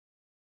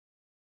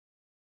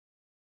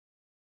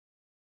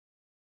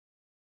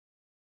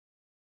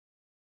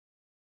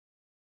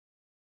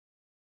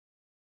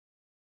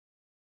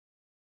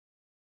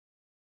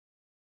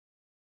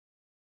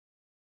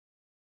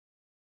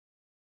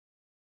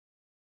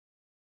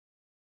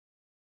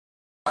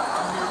I'm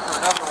here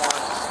for another one.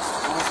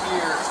 It was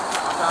here.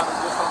 I found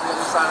it just on the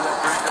other side of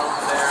that bridge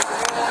over there.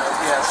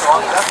 Yeah, so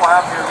that's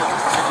why I'm here looking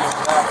for video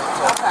for that one.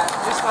 So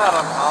it's not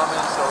uncommon,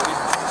 so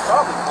it's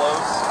probably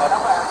close.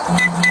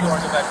 Before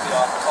I go back to the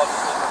office, I'll just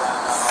look around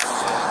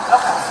on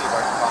RDA and see if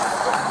I can find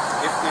it. But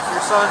if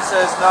your son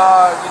says,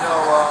 nah, it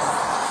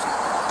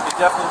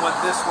definitely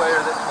went this way or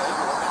that way, you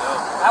let me know.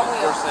 I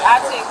will.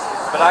 I'll text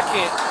you. But I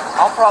can't.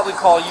 I'll probably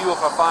call you if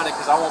I find it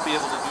because I won't be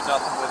able to do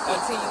nothing with it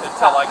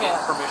until I get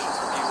permission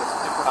from you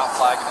if we're not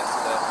flagging it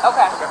today.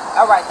 Okay.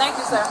 All right. Thank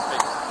you, sir.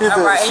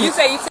 All right. And you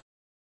say you.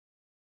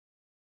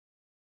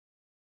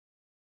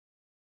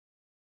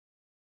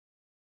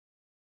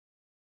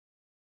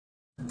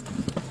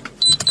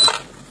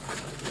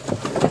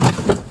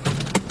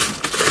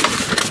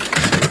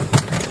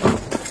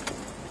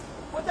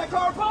 What's that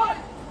car parked?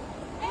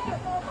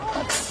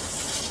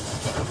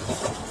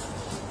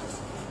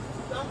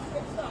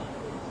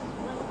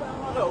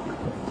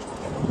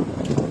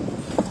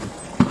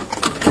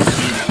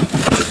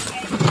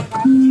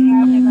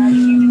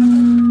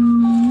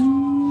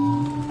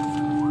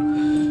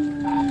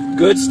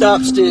 Good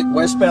stop stick,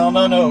 westbound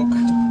on Oak.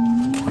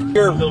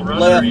 Your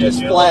left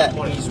is flat,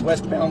 he's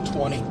westbound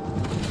 20.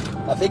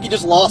 I think he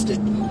just lost it.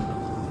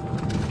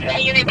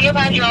 Unit, be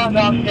about draws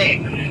off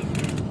 6.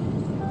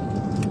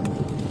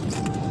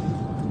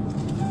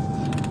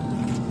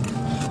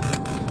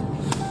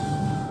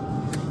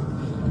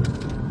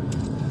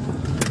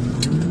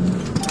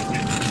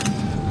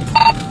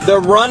 They're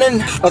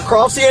running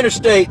across the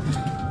interstate.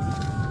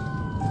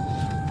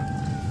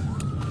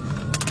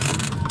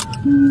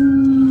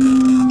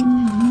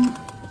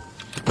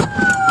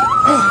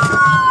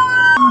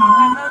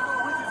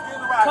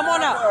 Come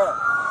on out.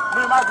 Me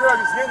and my girl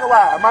just hitting the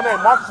wire. My name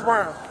is Marcus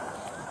Brown.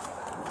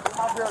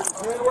 My girl just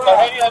hitting the wire.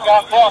 Radio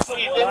got blocked.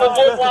 He's in the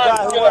zip line.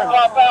 He's going to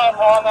pop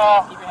out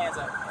on... Keep your hands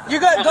up. You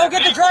go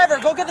get the driver.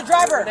 Go get the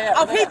driver.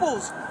 Oh,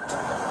 Peoples. He's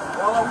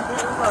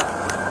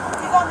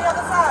on the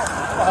other side.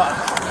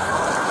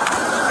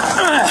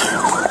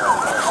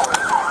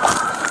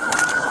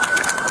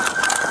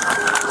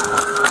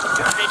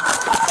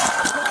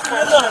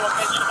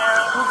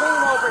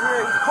 Ravine over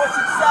here. He's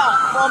pushing south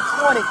from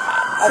 20.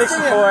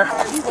 64.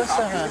 What's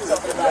that?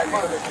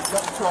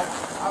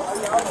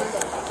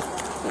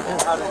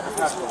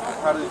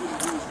 How did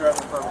he was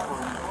driving the car before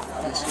you?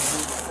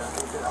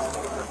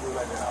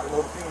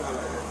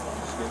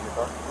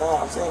 No,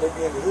 I'm saying they're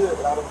getting the hood,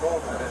 but I don't know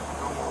about it.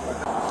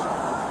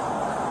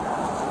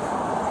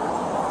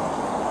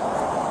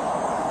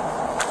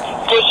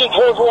 Pushing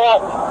towards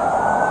what?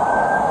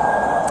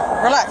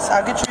 Relax.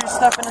 I'll get you your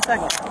stuff in a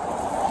second.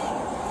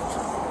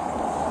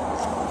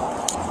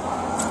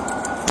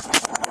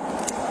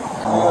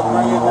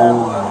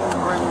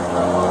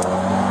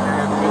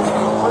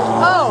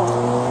 Oh!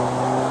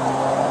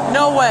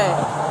 No way.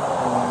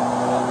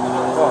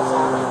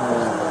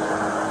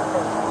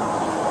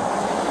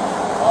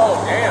 Oh,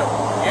 damn.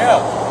 Yeah.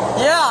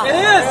 Yeah. It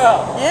is.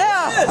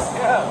 Yeah. It is.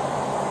 Yeah.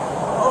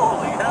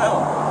 Holy hell.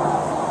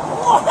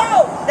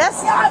 Whoa!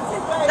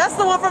 That's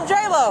the one from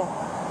J-Lo.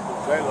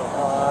 J-Lo.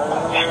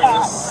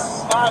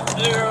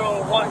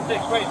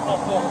 5016 race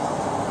platform.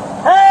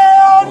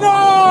 Hell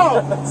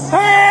no!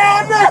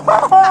 Hell no!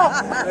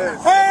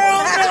 Hell no!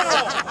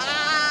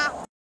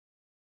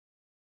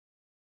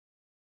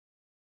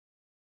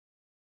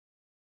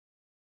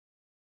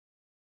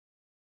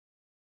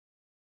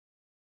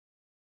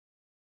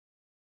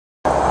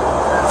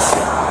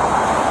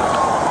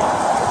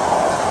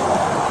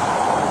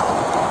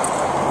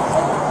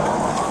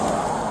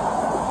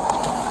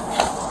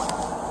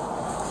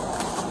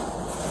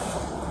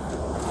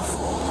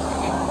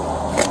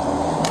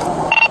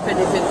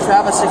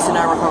 Travis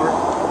 69 recovered.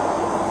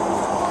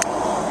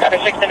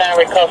 Travis 69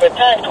 recovered.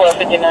 Time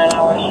 12:59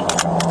 hours.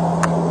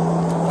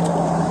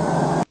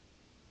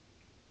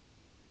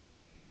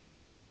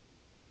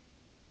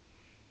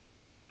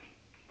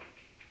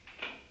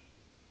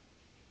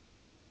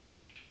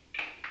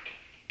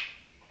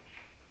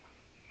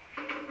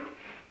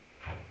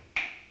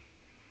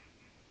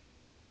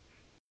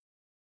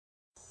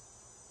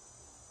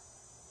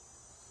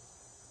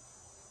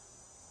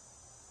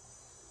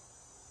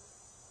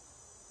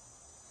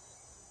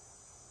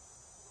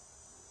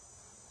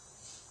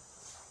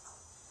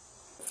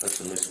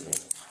 Listen to me.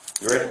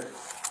 You ready?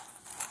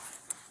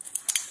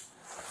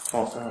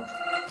 Come on, son.